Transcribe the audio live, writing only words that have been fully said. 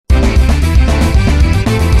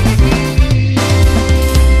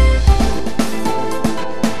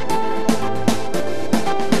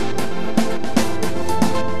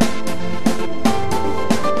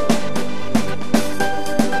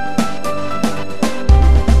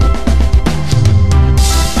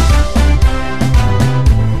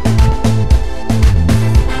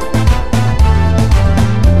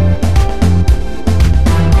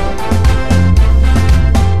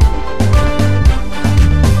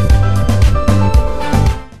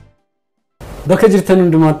Bakka jirtan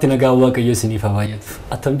hundumaatti nagaa Waaqayyo isiniif haa baay'atu.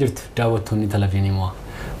 Attam jirtu daawwattoonni televiizyinii mo'aa.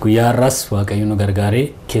 Guyyaa har'aas Waaqayyo nu gargaaree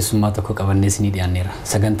keessummaa tokko qabannee isinii dhiyaanneera.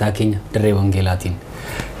 Sagantaa keenya Dirree Wangeelaatiin.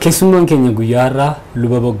 Keessummaan keenya guyyaa har'aa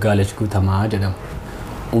luba Boggaalesh Guutamaa jedhamu.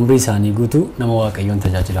 Umrii isaanii guutuu nama Waaqayyoon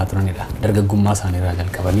tajaajilaa turanidha. Dargaggummaa isaaniirraa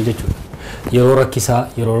jalqabanii jechuudha. Yeroo rakkisaa,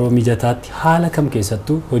 yeroo mijataatti haala kam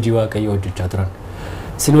keessattuu hojii Waaqayyoo hojjechaa turan.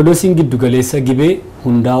 Sinodosiin giddu galeessa gibee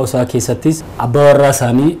hundaa'uu isaa keessattis abbaa warraa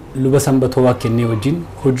isaanii luba Sanbatoo Waaqennee wajjin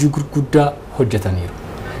hojii gurguddaa hojjetaniiru.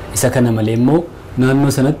 Isa kana malee immoo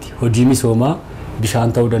naannoo sanatti hojii misoomaa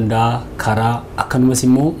bishaan ta'uu danda'a, karaa akkanumas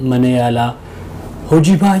immoo mana yaalaa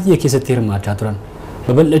hojii baay'ee keessatti hirmaachaa turan.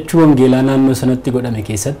 Babal'achuu wangeelaa naannoo sanatti godhame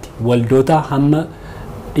keessatti waldoota hamma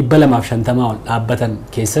 250 ol dhaabbatan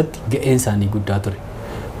keessatti ga'een isaanii guddaa ture.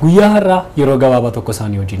 Guyyaa har'aa yeroo gabaabaa tokko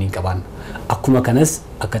isaanii wajjin hin qabaannu. Akkuma kanas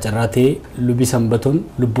akka carraa ta'ee lubi Sanbatoon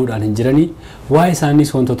lubbuudhaan hin jiranii waa'ee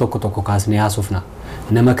isaaniis wantoota tokko tokko kaasnee haasofna.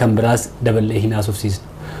 Nama kan biraas daballee hin haasofsiisnu.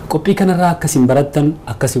 Qophii kanarraa akkasiin barattan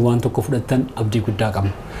akkasiin waan tokko fudhattan abdii guddaa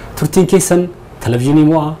qabna. Turtiin keessan televiizyinii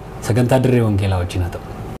mo'aa sagantaa Dirree Wangeelaa wajjin haa ta'u.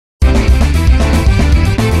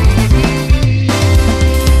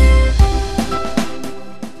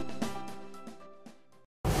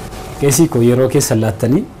 Keessi koo yeroo keessa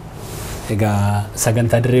laattanii egaa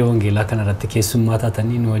sagantaa Dirree Wangeelaa kanarratti keessummaa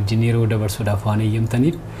taatanii nu wajjin yeroo dabarsuudhaaf waan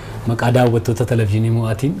eeyyamtaniif maqaa daawwattoota televiizyinii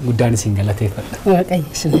mo'aatiin guddaan isin galateeffadha. Waaqayyo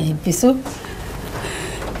isin eebbisu.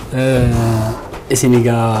 Isin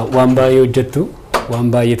egaa waan baay'ee hojjettu,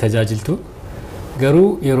 waan baay'ee tajaajiltu. Garuu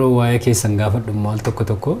yeroo waa'ee keessan gaafadhu maal tokko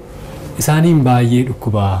tokko isaaniin baay'ee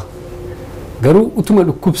dhukkubaa. Garuu utuma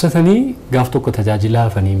dhukkubsatanii gaaf tokko tajaajilaa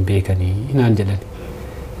hafanii hin beekanii naan jedhani.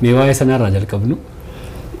 Mee waa'ee sanarraa jalqabnu.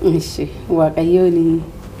 Ishi Waaqayyoon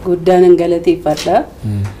guddaan galateeffadha.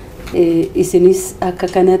 Isinis akka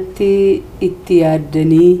kanatti itti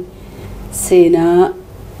yaaddanii seenaa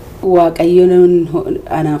Waaqayyoon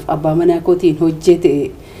anaaf abbaa manaa kootiin hojjete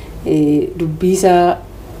dubbisaa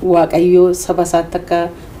Waaqayyoo saba isaatti akka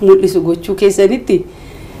mul'isu gochuu keessanitti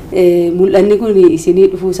mul'anni kun isinii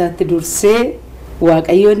dhufuu isaatti dursee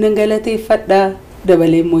Waaqayyoon galateeffadha.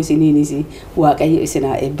 Dabalee immoo isiniinis Waaqayyo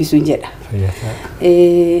isinaa eebbisuun jedha.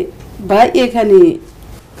 Baay'ee kan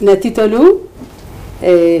natti tolu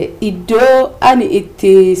iddoo ani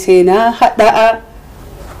itti seenaa hadhaa'aa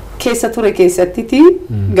keessa ture keessattiti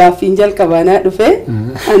gaaffiin jalqabaanaa dhufe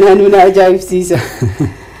anaan na ajaa'ibsiisa.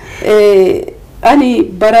 Ani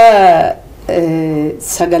bara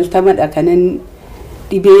 90dha kanan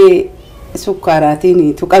dhibee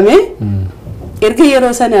sukkaaraatiin tuqame. Erga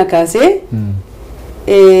yeroo sanaa kaasee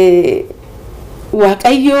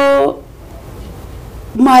Waaqayyo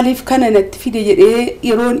maaliif kana natti fide jedhee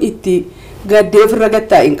yeroon itti gaddee ofirra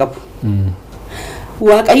gattaa hin qabu.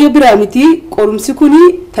 Waaqayyo biraa miti qorumsi kuni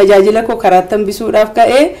tajaajila koo karaatti hambisuudhaaf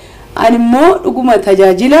ka'ee ani immoo dhuguma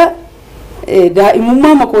tajaajila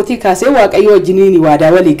daa'imummaa makootii kaasee Waaqayyo wajjiniin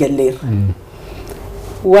waadaa walii galleera.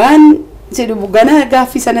 Waan jedhu gana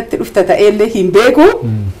gaaffii sanatti dhufta ta'ellee hin beeku.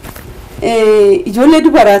 Ijoollee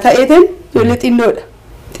dubaraa ta'eetan ijoollee xinnoodha.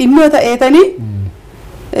 Xinnoo ta'eetanii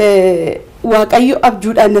Waaqayyo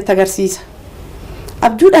abjuudhaan natti agarsiisa.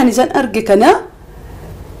 Abjuudhaan isan arge kana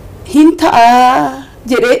hin ta'aa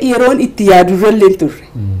jedhee yeroon itti yaadu irrallee turre.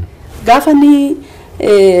 Gaafa ni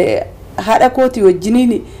haadha kooti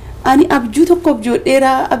wajjiniin ani abjuu tokko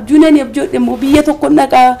abjoodheera. Abjuun ani abjoodhe immoo biyya tokko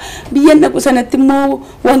naqaa. Biyya naqu sanatti immoo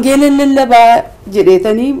wangeela lallabaa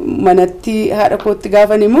jedheetanii manatti haadha kootti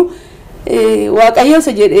gaafan immoo Waaqayyo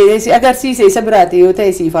isa jedhee si agarsiise isa biraate yoo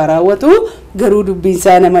ta'e siif haa raawwatu garuu dubbiin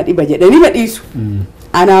isaa nama dhiba jedhanii badhiisu.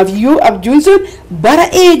 Anaafiyyuu abjuun sun bara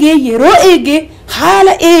eegee yeroo eegee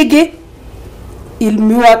haala eegee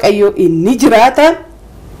ilmi Waaqayyo inni jiraata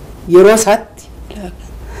yeroo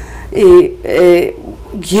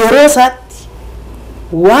isaatti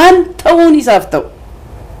waan ta'uun isaaf ta'u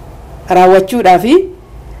raawwachuudhaaf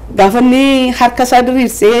gaafa inni harka isaa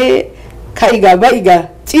diriirsee ka'igaa ba'igaa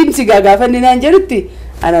ciimsi gaafa inni naan jedhutti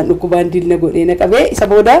anaan dhukkubaan dilna godhee na qabee isa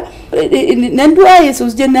booda nan du'aa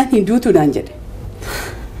Yesuus jennaan hin duutu naan jedhe.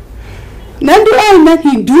 Nan du'aa jennaan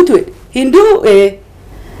hin duutu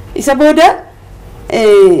isa booda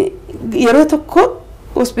yeroo tokko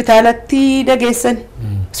hospitaalatti dhageessan.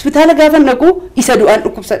 Hospitaala gaafa naqu isa du'aan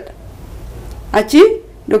dhukkubsadha. Achi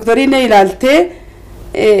doktoriin na ilaaltee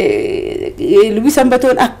lubi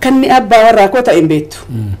Sanbatoon akka inni abbaa warraa koo ta'e hin beektu.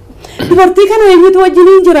 Dubartii kana eenyutu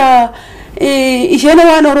wajjiniin jira isheen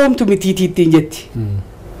waan oroomtu mitiitiittiin jetti.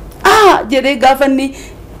 Jedhee gaafa inni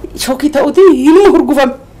shookii ta'uti hinuma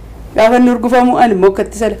hurgufame. Gaafa inni hurgufamu ani immoo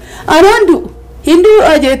akkatti sala. Anaan du'u hin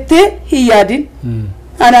du'aa jettee hin yaadin.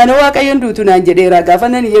 Anaanoo Waaqayyoon duutu naan jedheera gaafa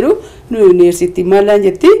nan jedhu yuunivarsiitii maallaan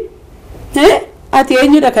jetti ati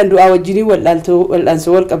eenyudha kan du'aa wajjinii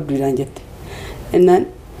wal'aansoo wal qabdu naan jette. Innaan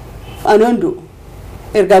anoon du'u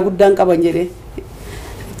ergaa guddaan qaban jedhee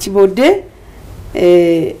achi booddee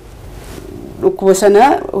dhukkuba sana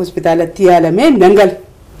hospitaalatti yaalamee nan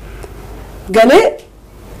galee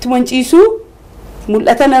tuman ciisuu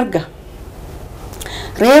mul'atan arga.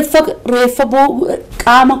 Reeffa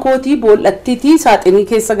qaama kootii bool'attiitii saaxinii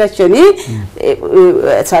keessa gashanii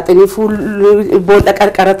saaxinii boolla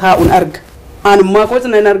qarqara taa'uun arga. Aanummaa koos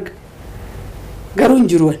nan arga. Garuu hin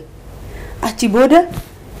jiruwan. Achi booda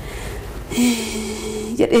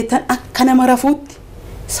jedhee tan akka nama rafuutti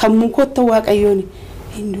sammuu kootta Waaqayyoon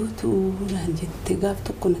hinduutu naan jette gaaf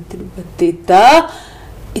tokko natti dubbatteettaa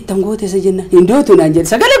ittan gooteessa jenna hinduutu naan jette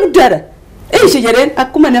sagalee guddaadha. Eeshi jedheen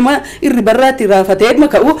akkuma nama irri barraatti raafatee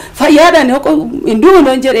maka'u fayyaadhaan hinduu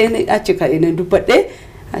noon jedheen achi ka'een dubbadhee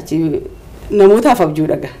achi namootaaf abjuu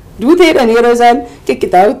dhaga. Duuteedhaan yeroo isaan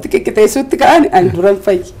qiqqixeessuutti ka'an an duran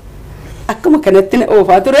fayyi. Akkuma kanatti na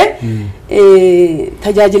oofaa ture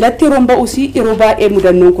tajaajilatti yeroo ba'uusii yeroo baay'ee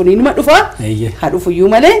mudannoon kun inuma dhufaa haa dhufuyyuu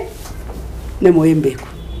malee namoo hin beeku.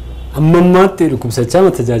 Ammammaatti dhukkubsachaa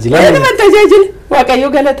ma tajaajilaa? Nama tajaajila Waaqayyo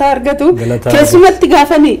galataa argatu keessumatti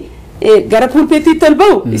gaafanii gara pulpeetiitti ol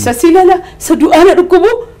ba'u isa silala isa du'aana dhukkubu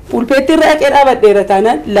pulpeetii irraa dhaqee dhaabadheera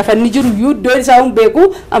taanaan lafanni jiru iyyuu iddoo isaa hin beeku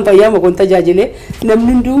an fayyaa makoon tajaajilee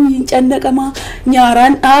namni hunduu hin cannaqamaa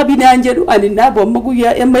nyaaraan dhaabinaan jedhu ani dhaabu amma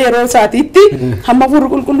guyyaa amma yeroo isaatiitti hamma furru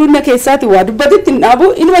qulqulluuna keessaati waa dubbatitti hin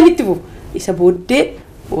dhaabu inuma itti fufu isa booddee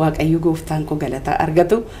Waaqayyo gooftaan koo galataa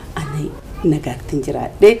argatu ani nagaatti hin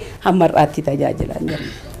jiraadhee hamma har'aatti tajaajilaa jira.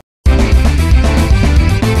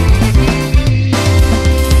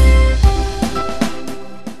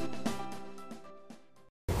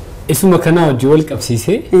 Isuma kana hojii wal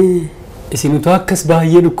qabsiisee isin utoo akkas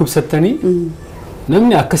baay'ee dhukkubsattanii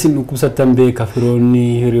namni akkasin dhukkubsattan beeka firoonni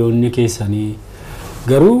hiriyoonni keessanii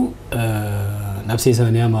garuu nabsee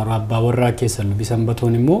isaanii amaaru abbaa warraa keessan lubbisan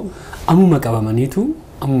batoon immoo ammuma qabamaniitu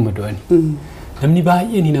ammuma du'ani. Namni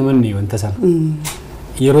baay'een hin amanne wanta sana.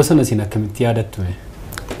 Yeroo sana isin akkamitti yaadattu?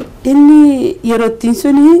 Inni yeroo ittiin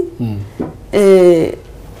suni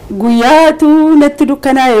guyyaatu natti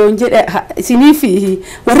dukkanaa yoon jedhe isiniif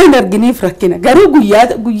warreen arginiif rakkina garuu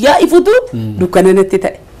guyyaa ifutu dukkana natti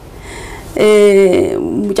ta'e.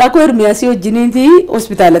 Mucaakoo Ermiyaasii wajjiniiti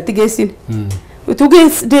hospitaalatti geessine. Utuu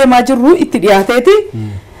deemaa jirru itti dhiyaateeti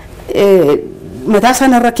mataa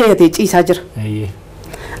sanarra keeyatee ciisaa jira.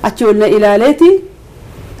 Achi ol na ilaaleeti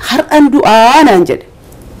har'an du'aa naan jedhe.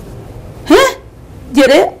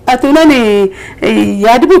 Jedhee atuunan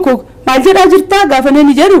yaadi bukkoo maal jedhaa jirtaa gaafa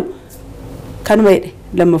nani jedhu kanuma jedhe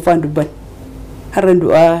lammaffaan dubban har'an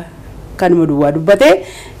du'aa kanuma duwwaa dubbatee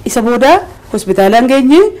isa booda hospitaalaan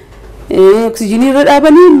geenye oksijiinii irra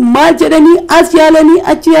dhaabanii maal jedhanii as yaalanii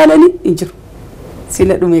achi yaalanii hin jiru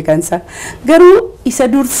sila dhume kansa garuu isa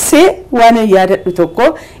dursee waan yaadadhu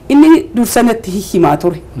tokko inni dursanatti himaa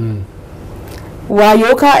ture waa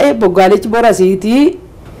yoo kaa'e boggaalechi borasiitii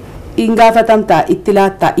ingaafatamtaa itti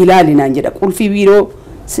laattaa ilaalinaan jedha qulfii biiroo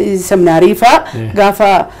seminaarii faa gaafa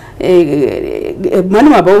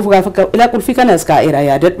manuma ba'uuf gaafa ila qulfii kanas kaa'eera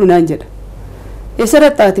yaadadhu naan jedha.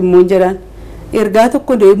 Eessarratti immoo jedhaan ergaa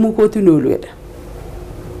tokko deemuu kootu noolu jedha.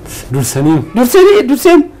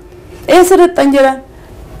 Dursanii eessarratti jedhaan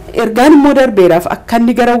ergaan immoo darbeeraaf akka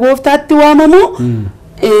inni gara gooftaatti waamamu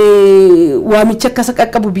waamicha akkasa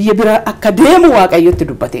qaqqabu biyya biraa akka deemu Waaqayyotti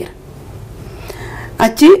dubbateera.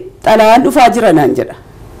 Achi xalayaan dhufaa jira naan jedha.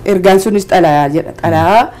 Ergaan sunis xalayaa jedha.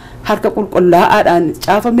 Xalayaa harka qulqullaa'aadhaan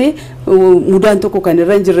caafamee mudaan tokko kan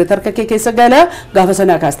irra hin jirre harka kee keessa galaa gaafa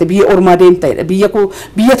sanaa kaaste biyya ormaa deemta'edha.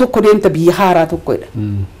 Biyya tokko deemta biyya haaraa tokkodha.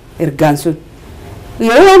 Ergaan sun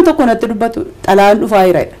yeroo waan tokko natti dubbatu xalayaan dhufaa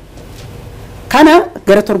jiradha. Kana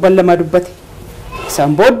gara torban lama dubbate.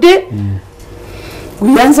 Isaan booddee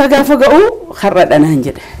guyyaan isaa gaafa ga'u har'adha naan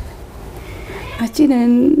jedha. Achi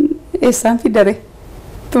eessaan fidare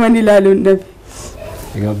tuman ilaaluun dhabe.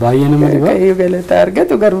 Egaa baay'ee nama dhiba. Waaqayyo galataa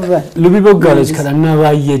argatu garuu Lubi Boggaalee kadhannaa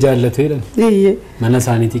baay'ee jaallatu jedhan. Mana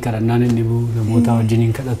isaaniitii kadhannaan inni bu'u namoota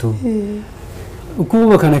wajjiniin kadhatu.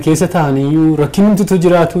 Dhukkuba kana keessa ta'aniyyuu rakkinumtutu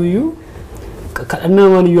jiraatu iyyuu kadhannaa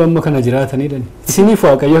waan iyyuu amma kana jiraatanidha. Isiniif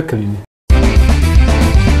Waaqayyo akkamiin?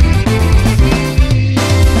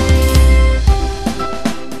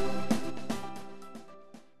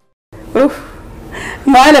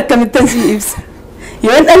 Maal akkamittan si ibsa?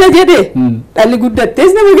 Yoon dhala jedhee dhalli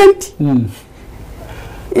guddattees nama ganti.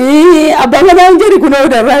 Abbaan manaa jedhe kun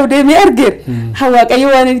odarraa deemee argeera. Waaqayyo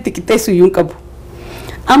waan itti qixxeessu iyyuu hin qabu.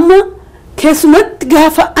 Amma keessumatti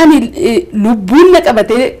gaafa ani lubbuun na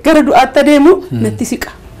qabatee gara du'aatti adeemu natti siqa.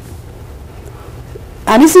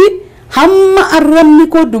 Anis hamma arrabni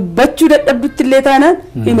koo dubbachuu dadhabdutti illee taanaan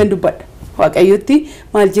himan dubbadha. Waaqayyotti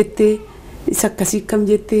maal jettee isa akkasii kam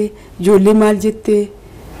jettee ijoollee maal jettee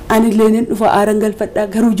ani illee nin dhufa aaran galfadhaa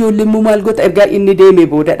garuu ijoollee immoo maal goota ergaa inni deemee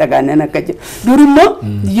booda dhagaannan akka jedhu. Dur immoo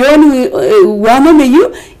yoon waamameyyuu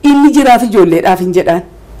inni jiraaf ijoolleedhaaf hin jedhaan.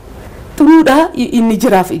 Turuudha inni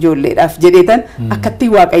jiraaf ijoolleedhaaf jedheetan akkatti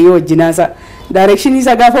Waaqayyo wajjin haasa. Direction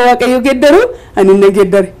isa gaafa Waaqayyo geddaru ani na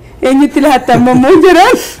geddare. Eenyutti laata ammoo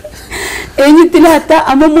jiraan. Eenyutti laata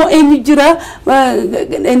ammoo eenyu jira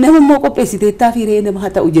nama immoo qopheessiteettaa fi ree nama haa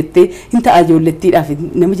ta'u jettee hin ta'a ijoollettiidhaaf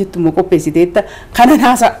nama jettu immoo qopheessiteetta kanan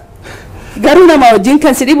haasa. Garuu nama wajjin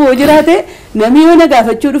kan si dhibu jiraate namni yoo na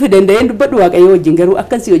gaafachuu dhufe danda'een dubbadhu Waaqayyo wajjin garuu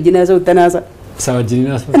akkan si wajjin haasa uttan haasa. Isa wajjin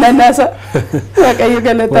haasa. Nan haasa. Waaqayyo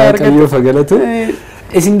galata argatu. Waaqayyo fagalatu.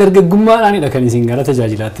 Isin dargaggummaadhaanidha kan isin gara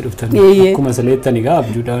tajaajilaatti dhuftan. Akkuma saleettani egaa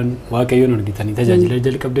abjuudhaan Waaqayyoon argitanii tajaajila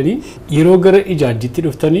jalqabdanii yeroo gara ijaajjitti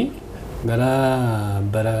dhuftanii gara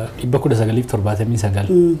bara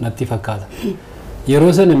 1979 natti fakkaata.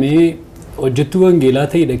 Yeroo sana mee hojjettuu wangeelaa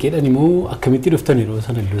ta'e dhaqeedhaan immoo akkamitti dhuftan yeroo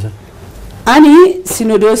sana iddoo sana? Ani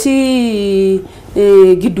sinodoosii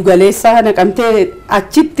giddu galeessaa naqamtee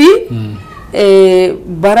achitti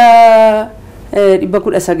bara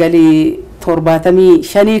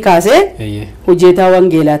 1975 kaasee hojjetaa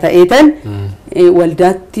wangeelaa ta'eetan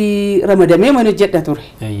waldaatti ramadamee mana hojjedha ture.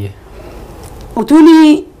 Utuuni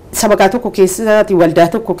sabakaa tokko keessatti waldaa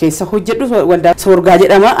tokko keessa hojjedhu waldaa soorgaa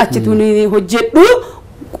jedhama achituuni hojjedhu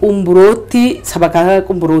qumburootti sabakaa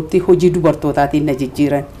qumburootti hojii dubartootaatiin na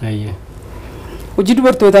jijjiiran. Hojii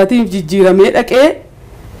dubartootaatiin jijjiiramee dhaqee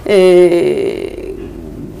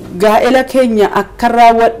gaa'ela keenya akka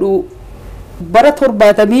raawwadhu bara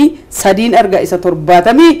 73 arga isa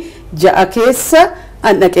 76 keessa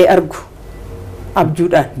an dhaqee argu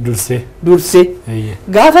abjuudhaan dursee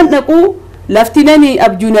gaafa dhaqu lafti nani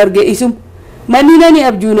abjuun arge isum manni nani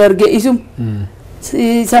abjuun arge isum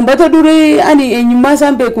sanbata durii ani eenyummaa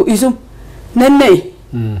isaan beeku isum nanna'e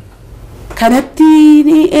kanatti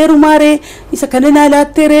ni eerumaaree isa kana naa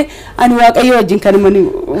laatteeree ani Waaqayyo wajjin kan mani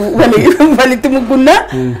walitti muggunnaa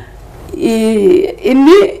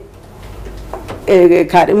inni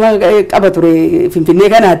kaadhima qaba ture Finfinnee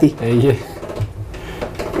kanaati.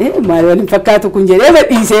 Maal waliin fakkaatu kun jedhee ba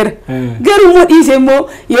dhiiseera. Garuu immoo dhiise immoo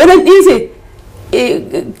yoo nan dhiise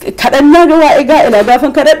kadhannaa waa'ee gaa'elaa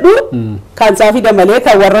gaafan kadhadhu kan isaa fida malee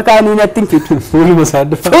kan warra kaanii natti hin fidu. Fuula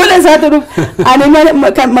isaa dhufu. Ani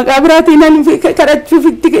maqaa biraatiin nan kadhachuuf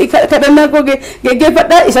kadhannaa koo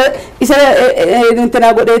geggeeffadhaa isa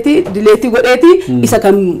intinaa godheeti dileetii godheeti isa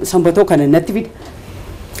kan sanbatoo kana natti fida.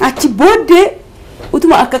 Achi booddee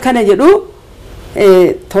utuma akka kana jedhu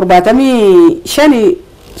 75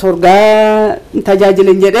 soorgaa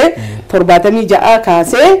tajaajilan jedhee 76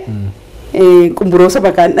 kaasee qumburoo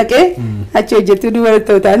sabakaan dhaqee achi hojjettuu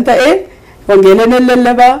dubartootaan ta'ee wangeela nan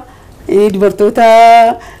lallabaa dubartoota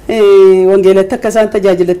wangeelatti akka isaan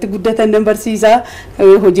tajaajilatti guddatan nan barsiisaa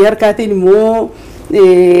hojii harkaatiin immoo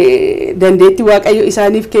dandeetti Waaqayyo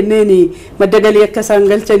isaaniif kenneen madda galii akka isaan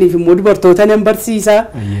galchaniif immoo dubartoota nan barsiisaa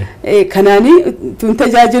kanaanii tun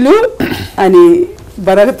tajaajilu ani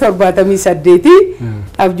bara 78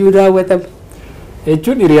 abjuun raawwatame.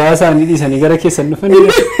 Jechuun hiriyaa isaanii dhiisanii gara keessan dhufanii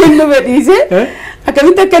inni badhiise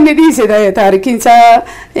akkamitti akka inni dhiise taarikiin isaa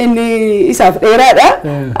inni isaaf dheeraadha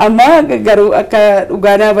amma garuu akka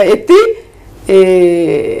dhugaanaa ba'etti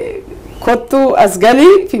kottuu as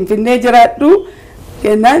galii Finfinnee jiraadhu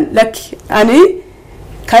kennaan lakki ani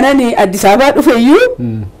kanani Addis Ababaa dhufeyyuu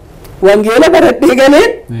wangeela baradhee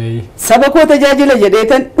galeen saba koo tajaajila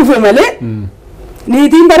jedheetan dhufe malee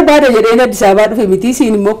niitiin barbaada jedheen Addis Ababaa dhufe miti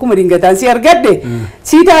siin immoo akkuma dingataan si argadde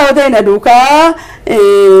si taa'ota hin aduukaa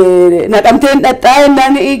naqamteen dhadhaa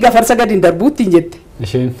ennaan gafarsa gadi hin darbuutti hin jette.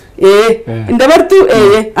 Hin dabartu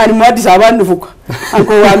ani immoo Addis Ababaan dhufuka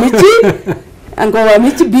ankoo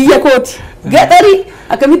waamichi biyya kooti gaxari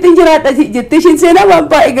akkamittiin jiraadha jettee ishiin seenaa waan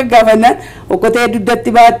baay'ee gaggaafannaan okkotee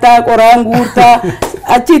duddatti baattaa qoraan guurtaa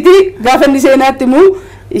achitti gaafa inni seenaatti immoo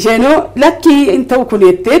isheenoo lakkii hin ta'u kun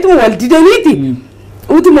jetteetuma wal didaniiti.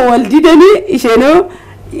 Utuma wal didanii isheenoo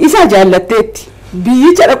isa jaallatteetti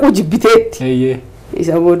biyyicha dhaquu jibbiteetti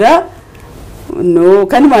isa booda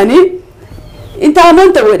kanumaanii inta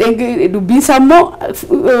amantaa ta'u dubbiin isaa immoo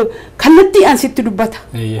kallattiidhaan sitti dubbata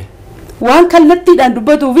waan kallattiidhaan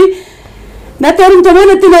dubbatuu fi natti heerumta moo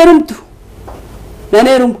natti na heerumtu nan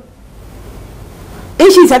heeruma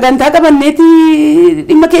ishii sagantaa qabanneeti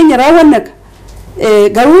dhimma keenya raawwanna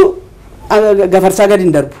garuu gafarsaa gadi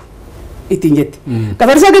hin darbu ittiin jetti.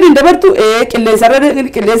 Gafarsaa gadi hin dabartu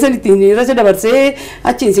qilleensa ittiin irra dabarsee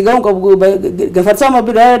achiin si ga'uun qabu gafarsaa ma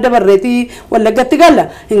bira dabarreetii Wallaggatti galla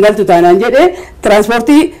hin galtu taanaan jedhee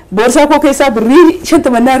tiraanspoortii boorsaa koo keessaa birrii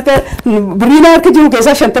 50 harka jiru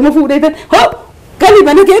keessaa 50 fuudhee hoo gali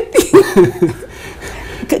mana keetti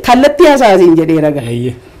kallattii haasa'asiin jedhee raga.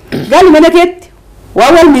 Gali mana keetti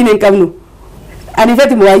waa wal miin hin qabnu ani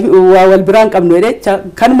fati waa wal biraan qabnu jedhee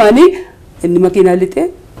kanumaanii inni makiinaa lixee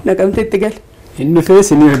naqamte itti gale. Inni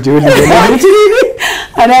fees inni hojii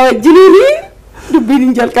ana wajjiniini dubbiin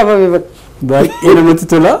hin jalqabame bakka. Baay'ee namatti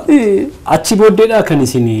tola. Achi booddeedha kan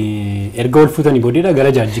isin erga wal fuutanii booddeedha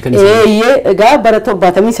gara jaajii kan isin. Egaa bara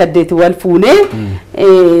 78 wal fuunee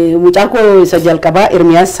mucaa koo isa jalqabaa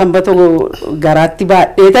Ermiyaas Sanbatoo garaatti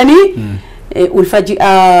baadheetanii ulfa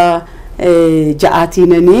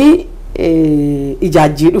ja'aatiinanii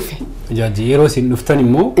ijaajjii dhufe. Ijaajii yeroo isin dhuftan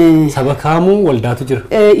immoo sabakaamuu waldaatu jira.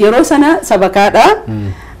 Yeroo sana sabakaadha.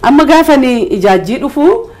 Amma gaafani ijaajii dhufu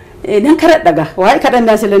nan kadhadha waa'ee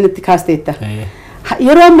kadhannaa silanitti kaasteetta.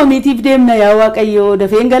 Yeroo amma miitiif deemna yaa Waaqayyo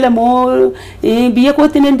dafeen galamoo biyya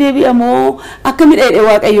kootti nan deebi'amoo akka midheedhe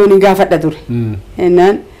Waaqayyoon gaafadha ture.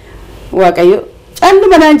 Ennaan Waaqayyo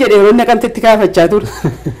calluma naan jedhe yeroo naqamtetti kaafachaa ture.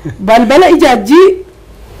 Balbala ijaajii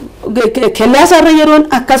kellaasaarra yeroon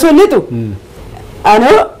akkas ollitu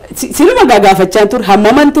anoo siluma gaafachaan ture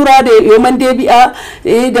hammaman turaa yoo man deebi'aa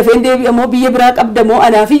dafeen deebi'amoo biyya biraa qabdamoo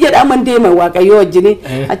anaafi jedhaa man deema Waaqayyo wajjin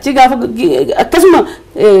achi gaafa akkasuma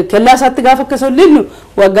kellaasaatti gaafa akkas ollinnu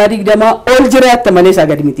waggaa 20 ol jiraatta malee isaa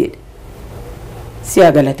gadi miti jedhe.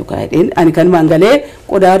 Siyaa galatu kaa'edheen ani kanumaan galee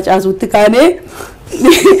qodaa harcaasuutti kaanee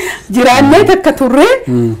jiraannee takka turre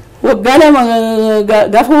waggaa lama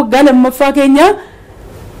gaafa waggaa lammaffaa keenyaa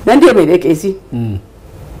nan deemee dheqeesi.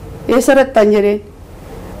 Eessa rattaan jedheen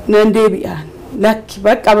nan deebi'aan lakki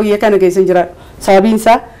bakka biyya kana keessa jira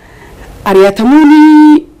sababiinsaa ari'atamuun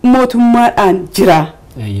mootummaadhaan jira.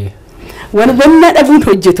 Walbannaa dhabuun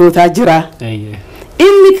hojjetootaa jira.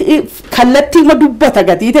 Inni kallattii ma dubbata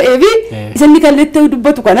gatii ta'eefi isinni kallattii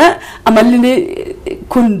dubbatu kana amalli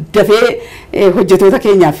kun dafee hojjetoota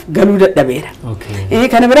keenyaaf galuu dadhabeera.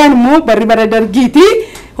 Kana biraan immoo barri bara dargiiti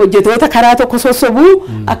hojjetoota karaa tokko sossobuu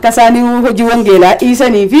akka isaanii hojii wangeelaa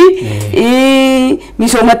dhiisanii fi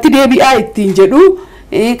misoomatti deebi'aa ittiin jedhu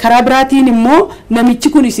karaa biraatiin immoo namichi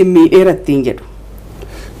kun isin miidheera ittiin jedhu.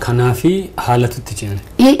 Kanaafi haalatutti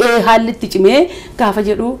cimee. Haalli itti cimee gaafa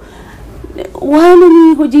jedhu waan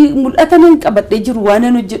ani hojii mul'atan qabadhee jiru waan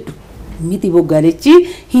ani hojjedhu miti boggaalechi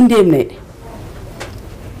hin deemneedha.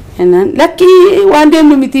 Lakki waan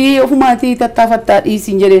deemnu miti ofumaatii tattaafattaa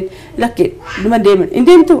dhiisiin jedheen lakki dhuma deeman hin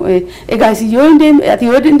deemtu egaa isin yoo ati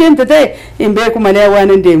yoo hin deemte ta'e hin beeku malee waan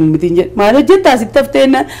hin deemu miti hin jedhe maal hojjettaa sitti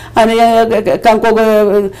hafteenna kan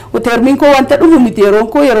koo termiin koo wanta dhufu miti yeroon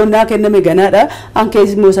koo yeroon naa kenname ganaadha an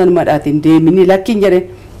keessimmoo sanumadhaatiin deemini lakki hin jedheen.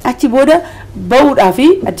 Achi booda ba'uudhaa fi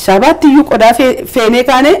Addis Ababaatti iyyuu qodaa feenee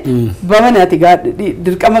kaane bamanaati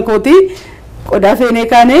dirqama kooti qodaa feenee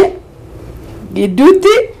kaane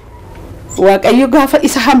gidduutti Waaqayyo gaafa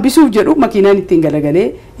isa hambisuuf jedhu makiinaan ittiin galagalee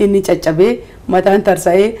inni caccabee mataan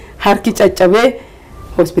tarsa'ee harki caccabee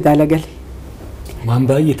hospitaala gale. Waan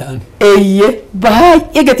baay'ee ta'an.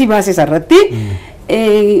 Baay'ee gatii baasee sarratti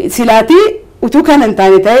silaatii utuu kan hin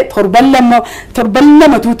taane ta'e torban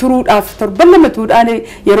lama turuudhaan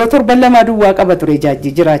yeroo torban lama duwwaa qaba ture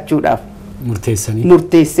jaajii jiraachuudhaaf.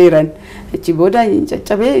 Murteesseeran. Achi booda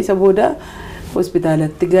caccabee isa booda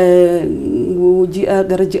hospitaalatti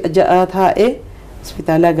gara ja'a taa'ee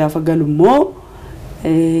hospitaala gaafa galu immoo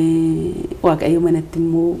Waaqayyo manatti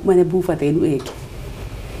immoo mana buufatee nu eege.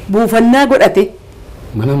 Buufannaa godhate.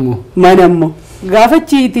 Manammoo. Gaafa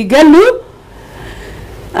achiiti gallu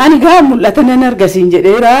ani gaa mul'ata nan argasiin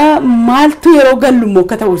jedheera maaltu yeroo gallu immoo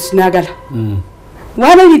akka ta'us naa gala.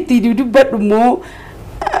 Waan ani itti dubbadhu immoo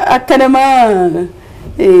akka nama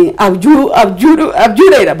abjuudha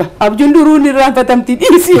jedhama. Abjuun duruun irraanfatamtii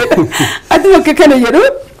dhiisiidha. Ati bakka kana jedhu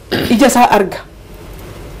ija isaa arga.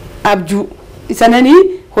 Abjuu sananii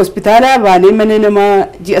hospitaala baanee mana namaa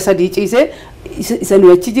ji'a 3 ciise isa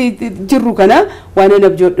nu achi jirru kana waan ani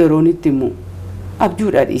abjoodha yeroon itti immoo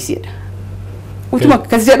abjuudha dhiisiidha. Utuma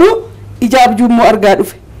akkas jedhu ija abjuu immoo argaa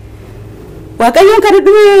dhufe. Waaqayyoon kana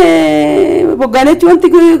dhume boggaalechi wanti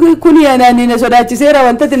kun yaanaanii na sodaachiseera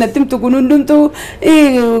wanta natti himtu kun hundumtu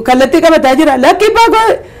kallattii qabataa jira lakki baagoo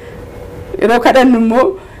yeroo kadhannu immoo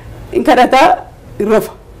hin kadhataa hin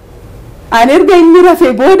rafa. Ani erga inni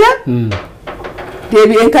rafee booda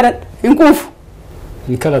deebi'een kadhadha hin quufu.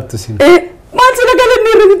 Hin kadhattu sin. Maal sila galanni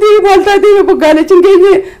irra miti maal taatee boggaalechiin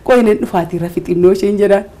keenye qoyineen dhufaatii rafi xinnoo isheen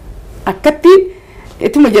jedhaan akkattiin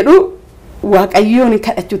ituma jedhu Waaqayyoon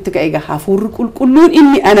kadhachuutti ka'e egaa hafuurri qulqulluun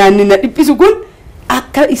inni anaanni na dhiphisu kun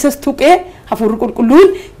akka isas tuqee hafuurri qulqulluun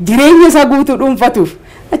jireenya isaa guutuu dhuunfatuuf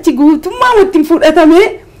achi guutummaa wajjin fudhatamee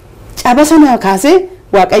caba sana kaasee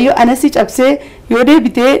Waaqayyo anas si cabsee yoo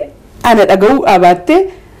deebitee ana dhaga'uu dhaabatte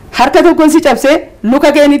harka tokkoon si cabsee luka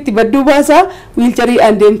keen itti badduu baasaa wiilcharii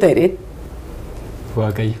aan deemta jedheen.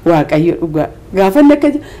 Waaqayyo dhugaa gaafanni akka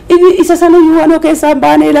isa sana yoo keessaan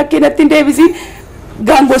baanee lakkinatti hin deebisi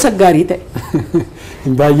gaangoo saggaarii ta'e.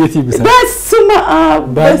 Baay'ee fiigu basuma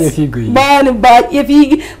baay'ee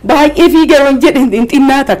fiige waan jedhe hin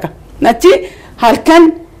xinnaa takka achi halkan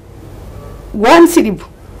waan si dhibu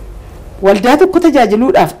waldaa tokko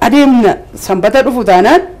tajaajiluudhaaf adeemna sanbata dhufu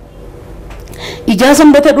taanaan ijaa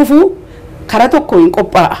sanbata dhufu karaa tokko hin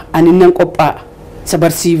qophaa'a ani nan qophaa'a isa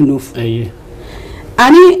barsiifnuuf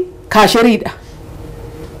ani kaasheriidha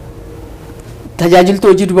tajaajiltuu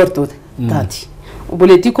hojii dubartoota taati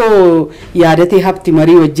obboleettii koo yaadatee hapti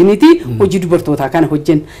marii wajjiniti hojii dubartootaa kana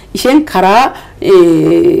hojjenna isheen karaa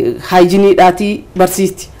haayijiniidhaati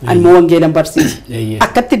barsiisti anmoo wangeelan barsiisi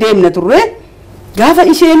akkatti deemna turre gaafa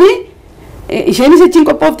isheenis achiin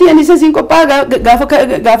qophoofti anis asiin qophaa'a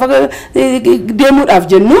gaafa deemuudhaaf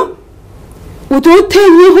jennu utuu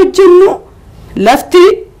teenyee hojjennu lafti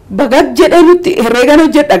bagad jedhanutti herreegan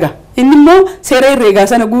hojjedhaga inni immoo seera herreegaa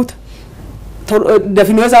sana guuta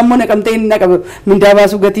dafinoo isaa immoo naqamtee inni naqaba mindaa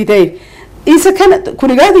baasuu gatii ta'e isa kana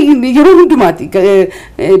kun egaa yeroo hundumaatti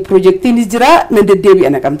piroojeektiinis jira nan deddeebi'a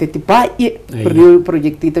naqamteetti baay'ee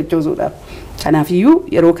piroojeektii tochoosuudhaaf kanaafiyyuu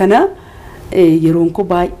yeroo kana yeroon koo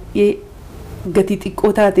baay'ee gatii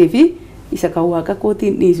xiqqoo taatee fi isa kan waaqa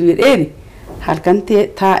kootiin dhiisu jedheen halkan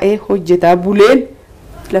taa'ee hojjetaa buleen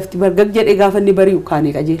lafti bargag jedhee gaafa inni bari'u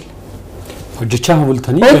kaanee qajeela. Hojjechaa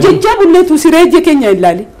bultanii hojjechaa bulleetu sireejje keenya hin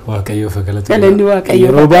laali. Waaqayyoo fagalatu. Galanni Waaqayyoo.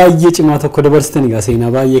 Yeroo baay'ee cimaa tokko dabarsitanii egaa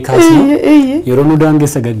seenaa baay'ee kaasna. Yeroo nu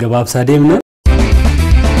daangeessa gaggabaabsaa deemna.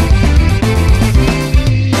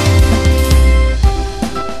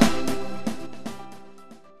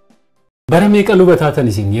 Bara meeqa luba taatan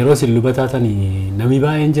isin yeroo isin luba taatan namni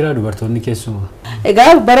baay'een jira dubartoonni keessumaa.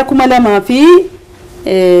 Egaa bara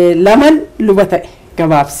 2002 luba ta'e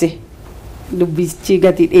gabaabse dubbichi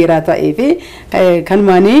gatii dheeraa ta'ee fi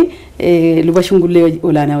kanumaanii luba shungullee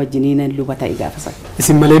olaanaa wajjiniin luba ta'e gaafasa.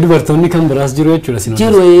 Isin malee dubartoonni kan biraas jiru jechuudha isin.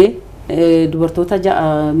 Jiru dubartoota ja'a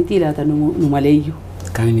miti laata nu maleeyyuu.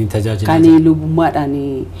 Kan inni tajaajilaa kan lubummaadhaan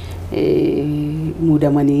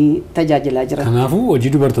muudamanii tajaajilaa jiran. Kanaafuu hojii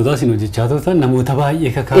dubartootaa isin hojjechaa turtan namoota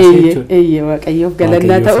baay'ee kakaasee jechuudha. Waaqayyoof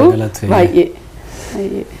galannaa ta'u baay'ee.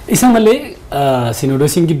 Isa malee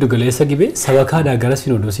sinodoosiin giddu galeessa gibe sabakaadhaa gara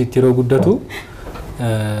sinodoosiitti yeroo guddatu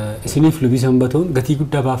isiniif lubii sanbatoon gatii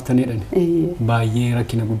guddaa baaftaneedhaan baay'ee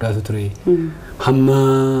rakkina guddaatu ture. Hamma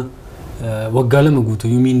waggaa 2 guutuu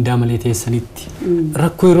miindaa malee teessanitti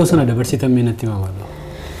rakkoo yeroo sana dabarsitan meenatti maamaadha.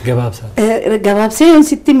 Gabaabsee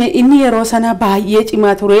sitti inni yeroo sana baay'ee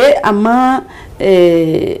cimaa ture amma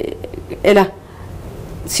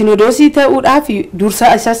sinodoosii ta'uudhaaf dursa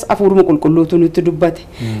isaas hafuuruma qulqulluutu nutti dubbate.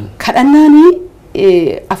 Kadhannaanii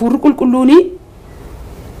hafuurri qulqulluuni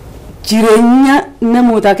jireenya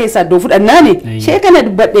namootaa keessaa iddoo fudhannaani ishee kana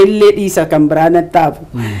dubbadhee illee dhiisa kan biraa natti taafu.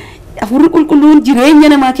 Hafuurri qulqulluun jireenya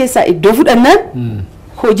namaa keessaa iddoo fudhannaan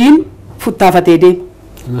hojiin futtaafatee deema.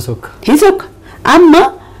 Hin sokka. Amma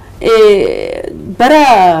bara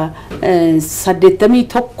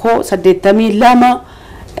 81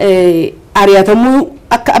 ariyatamuu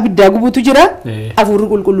akka abiddaa gubutu jira hafuurri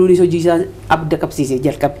qulqulluunis hojii isaa abidda qabsiisee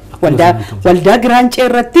jalqabe waldaa giraancee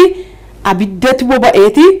irratti abiddatu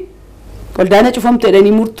boba'eeti waldaan cufamtu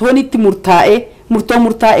jedhanii murtoon itti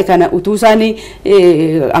murtaa'e kana utuu isaanii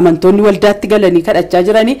amantoonni waldaatti galanii kadhachaa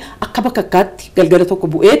jiranii akka bakkakkaatti galgala tokko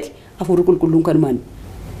bu'eeti hafuurri qulqulluun kanumaan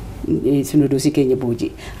sinodoosii keenya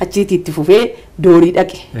booji'e achiitti itti fufee doorii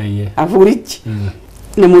dhaqe hafuurichi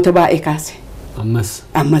namoota baay'ee kaase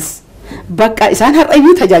ammas bakka isaan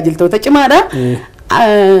har'ayyuu tajaajiltoota cimaadha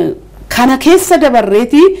kana keessa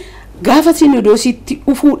dabarreeti gaafa sinodoosiitti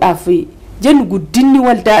dhufuudhaaf jennu guddinni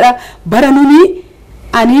waldaadha bara nuni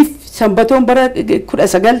aniif sanbatoon bara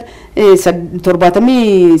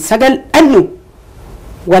 1979 dhannu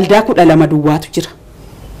waldaa 12 duwwaatu jira.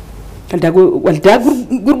 Waldaa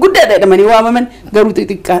gurguddaadha jedhamanii waamaman garuu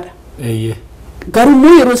xixiqqaadha. Garuu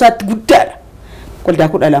immoo yeroo isaatti guddaadha. Waldaa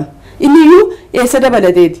 12. Inniyyuu eessa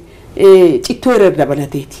dabalateeti? Cittoo irra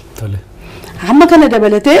dabalateeti. Hamma kana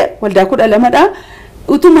dabalatee waldaa 12dha.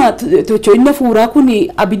 Utuma tochoinna fuuraa kun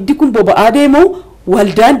abiddi kun boba'aa deemu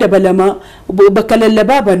waldaan dabalamaa bakka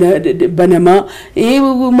lallabaa banamaa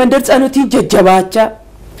mandar tsaanutiin jajjabaachaa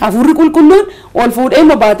Hafuurri qulqulluun ol fuudhee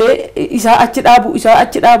mabaatee isaa achi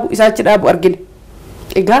dhaabu argina.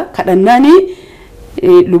 Egaa kadhannaanii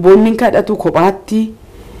luboonni kadhatu kophaatti,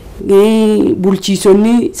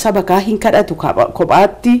 bulchiisonni sabakaa hin kadhatu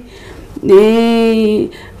kophaatti,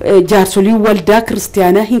 jaarsoliin waldaa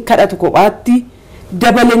kiristaanaa hin kadhatu kophaatti,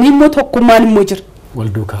 dabalanii immoo tokkummaan immoo jira.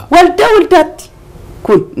 Waldaatti.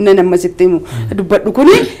 Kun nama sitti himu dubbadhu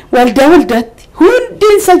kuni waldaatti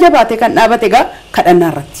hundiinsa jabaate kan dhaabate egaa kadhannaa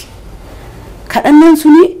irratti. Kadhannaan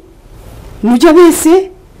suni nu jabeessee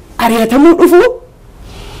ari'atamuu dhufu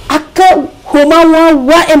akka homaa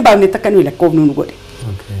waa'een baafnetti akka nuyi lakkoofnu nu godhe.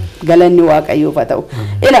 Galanni Waaqayyoof haa ta'u.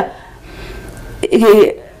 Ila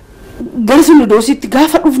gara Sinodoositti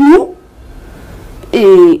gaafa dhufnu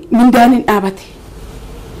mindaan hin dhaabate.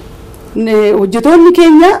 Hojjetoonni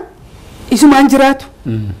keenya isumaan jiraatu.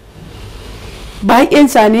 Baay'een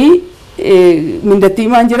isaanii mindatti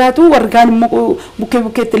himaan jiraatu, warri kaan immoo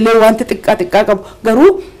bukkeetti illee wanta xiqqaa qabu.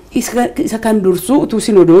 Garuu isa kan dursu utuu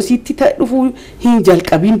Sinodoosiitti dhufuu hin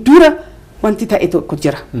jalqabin dura wanti ta'e tokko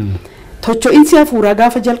jira. Tocho'insi hafuuraa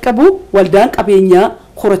gaafa jalqabu waldaan qabeenyaa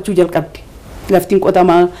horachuu jalqabde. Laftiin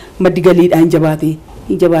qotamaa maddi galiidhaan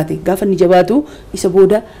hin jabaate. Gaafa inni jabaatu isa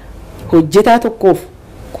booda hojjetaa tokkoof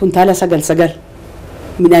kuntaala 9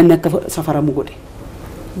 midhaan akka safaramu godhee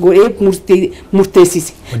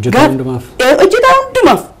murteessise. Hojjetaa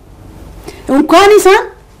hundumaaf. Unkaan isaan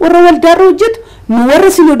warra waldaarra hojjetu, nu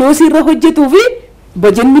warra Sinodoosii irra hojjetuu fi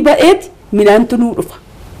bajanni ba'eeti midhaantu nuu dhufa.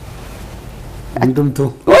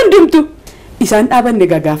 Hundumtu isaan dhaabanne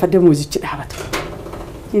gaafa damoozichi dhaabatu.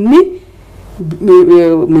 Inni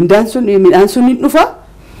midhaan sun hin dhufa.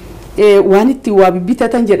 Waan itti waa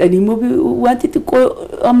bibbitatan jedhanii immoo wanti xiqqoo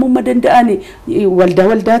ammuma danda'ani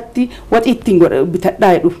waldaatti waxii ittiin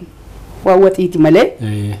bitadhaa jedhu waan waxiiti malee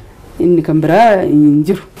inni kan biraa hin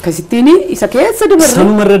jiru. Akkasittiin isa keessa dabarre.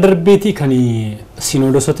 Sanumarra darbeeti kan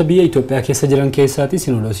Sinodosota biyya Itoophiyaa keessa jiran keessaati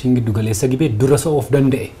Sinodosiin giddu galeessa gibee dura of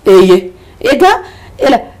danda'e. Egaa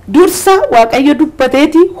dursa Waaqayyo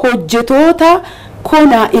dubbateeti hojjetoota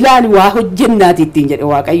konaa ilaali waa hojjennaati ittiin jedhe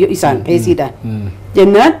Waaqayyo isaan qeesiidhaan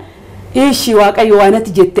jennaan. Eeshi Waaqayyo waan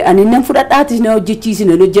ati jette ani nan fudhadhaati na hojjechiisi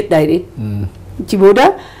nan hojjedhaa jedheen. Ichi booda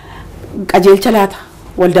qajeelcha laata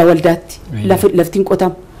waldaatti laftiin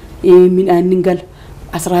qotamu midhaan hin gala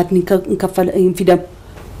asraatni hin fidamu.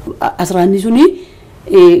 Asraanni suni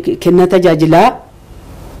kennaa tajaajilaa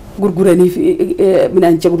gurguranii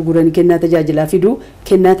midhaanicha gurguranii kennaa tajaajilaa fidu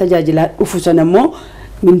kennaa tajaajilaa dhufu sana immoo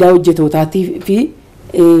mindaa hojjetootaati fi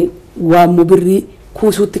waan birrii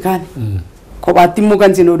kuusuutti kaane. Kophaatti immoo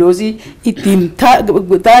kan Sinodoosii ittiin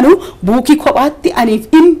taanu buukii kophaatti aniif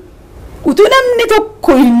inni utuu namni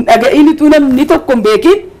tokko hin dhaga'in utuu namni tokko hin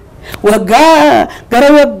beekin gara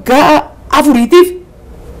waggaa 4tiif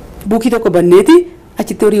buukii tokko banneeti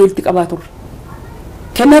achitti horii walitti qabaa turre.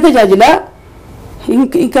 Kennaa tajaajilaa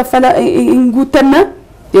hin guuttannaa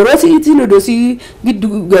yeroo Sinodoosii giddu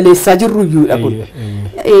galeessaa jirru iyyuudha kun.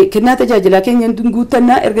 Kennaa tajaajilaa keenya hin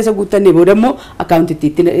guuttannaa erga isa guuttannee booda immoo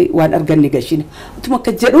akkaawuntiitti waan arganne gashina. Utuma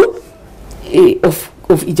akka jedhu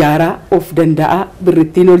of ijaaraa of danda'a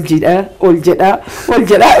birrittiin ol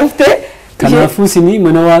jedhaa dhuftee. Kanaafuu isinii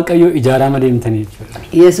mana Waaqayyoo ijaaraa deemtanii jechuudha.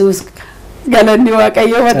 Yesuus galanni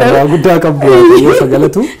Waaqayyoo haa ta'u. Waa guddaa qabdu Waaqayyoo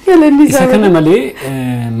sagalatu. Isa kana malee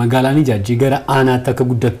magaalaan ijaajjii gara aanaatti akka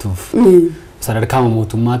guddattuuf sadarkaa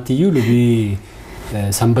mootummaatti iyyuu lubii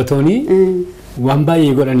sanbatooni waan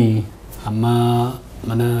baay'ee godhanii amma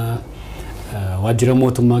mana waajjira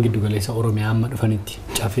mootummaa giddu galeessa Oromiyaa amma dhufanitti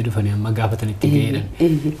caafee dhufanii amma gaafatanitti ga'eedhan.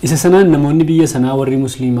 Isa sanaan namoonni biyya sanaa warri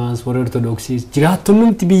Musliimaas warri Ortodoksiis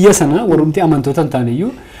jiraattonni biyya sanaa warrumti amantoota hin taane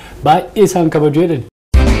iyyuu baay'ee isaan kabaju jedhan.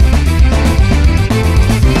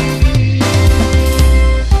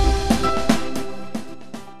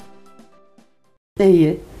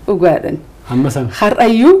 Dhugaadhaan. Amma sana.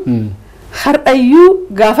 Har'ayyuu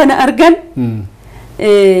gaafa na argan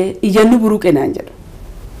ijannu buruqe naan jedhu.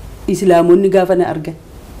 Islaamonni gaafa na argan.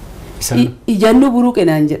 Ijannu buruqe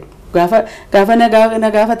naan jedhu. Gaafa na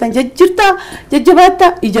gaafatan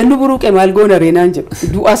jajjabaattaa ijannu buruqe maal goona ree naan jedhu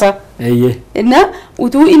du'asaa. Innaa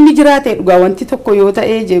utuu inni jiraate dhugaa wanti tokko yoo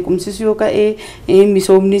ta'e jeequmsis yoo ka'e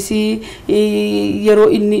misoomnis yeroo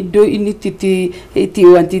inni iddoo inni itti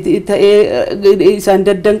wanti ta'e isaan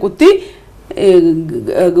daddanqutti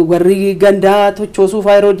warri gandaa tochoosuu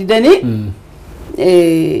faa yeroo didanii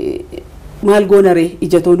maal goona ree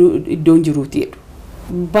ijatoon iddoon jiruuti jedhu.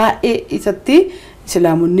 Baay'ee isatti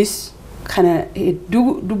Islaamonnis kana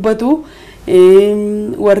hedduu dubbatu.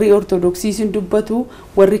 Warri Ortodoksiis hin dubbatu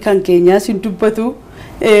warri kan keenyaas hin dubbatu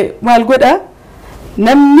maal godha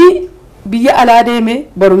namni biyya alaa deeme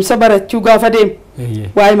barumsa barachuu gaafa deemu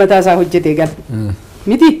waa'ee mataa isaa hojjetee gala.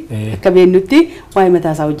 Miti akka beennutti waa'ee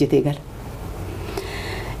mataa isaa hojjetee gala.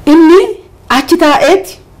 Inni achi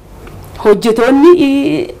taa'eeti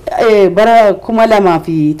hojjetoonni bara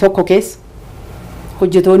 2001 keessa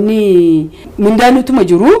hojjetoonni mindaan utuma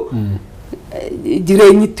jiru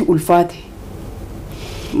jireenyitti ulfaate.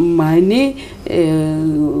 Maani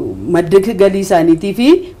madda galii isaaniitii fi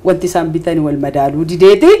wanti isaan bitan wal madaaluu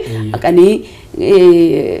dideeti haqanii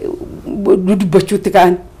dubbachuutti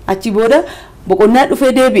ka'an. Achi booda boqonnaa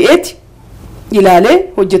dhufee deebi'eeti ilaalee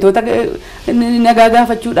hojjetoota nagaa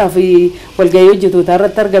gaafachuudhaaf walgahii hojjetootaa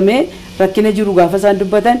irratti argamee rakkina jiru gaafa isaan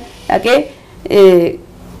dubbatan dhaqee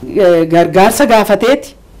gargaarsa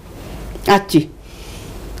gaafateeti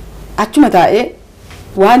achuma taa'ee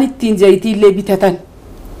waan ittiin zayitii illee bitatan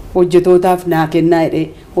hojjetootaaf naa kennaa jedhee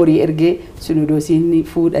horii ergee sinodoosiin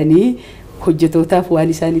fuudhanii hojjetootaaf waan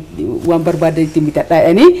isaan waan barbaadan ittiin bitadhaa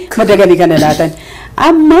jedhanii madda galii kana laatan.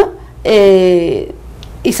 Amma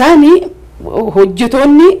isaanii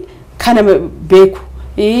hojjetoonni kana beeku.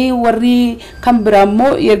 Warri kan biraa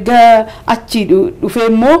immoo erga achi dhufee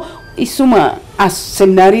immoo isuma as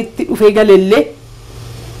seminaariitti dhufee galellee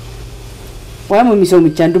waan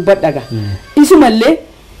misoomichaan dubbadhaga. Isumallee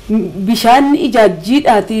bishaan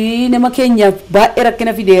ijaajjiidhaati nama keenyaaf baay'ee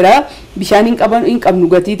rakkina fideera. Bishaan hin qabnu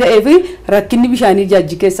gatii ta'ee fi rakkinni bishaanii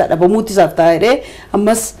ijaajjii keessaa dhabamuutti isaaf taa'ee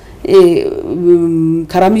ammas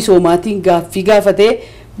karaa misoomaatiin gaaffii gaafatee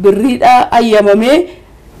birriidhaa ayyamamee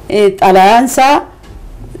xalayaansaa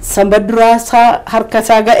sanbaduraasaa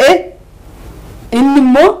harkasaa ga'ee inni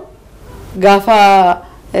immoo gaafa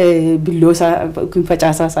billoosaa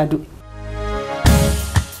facaasaa isaa du'e.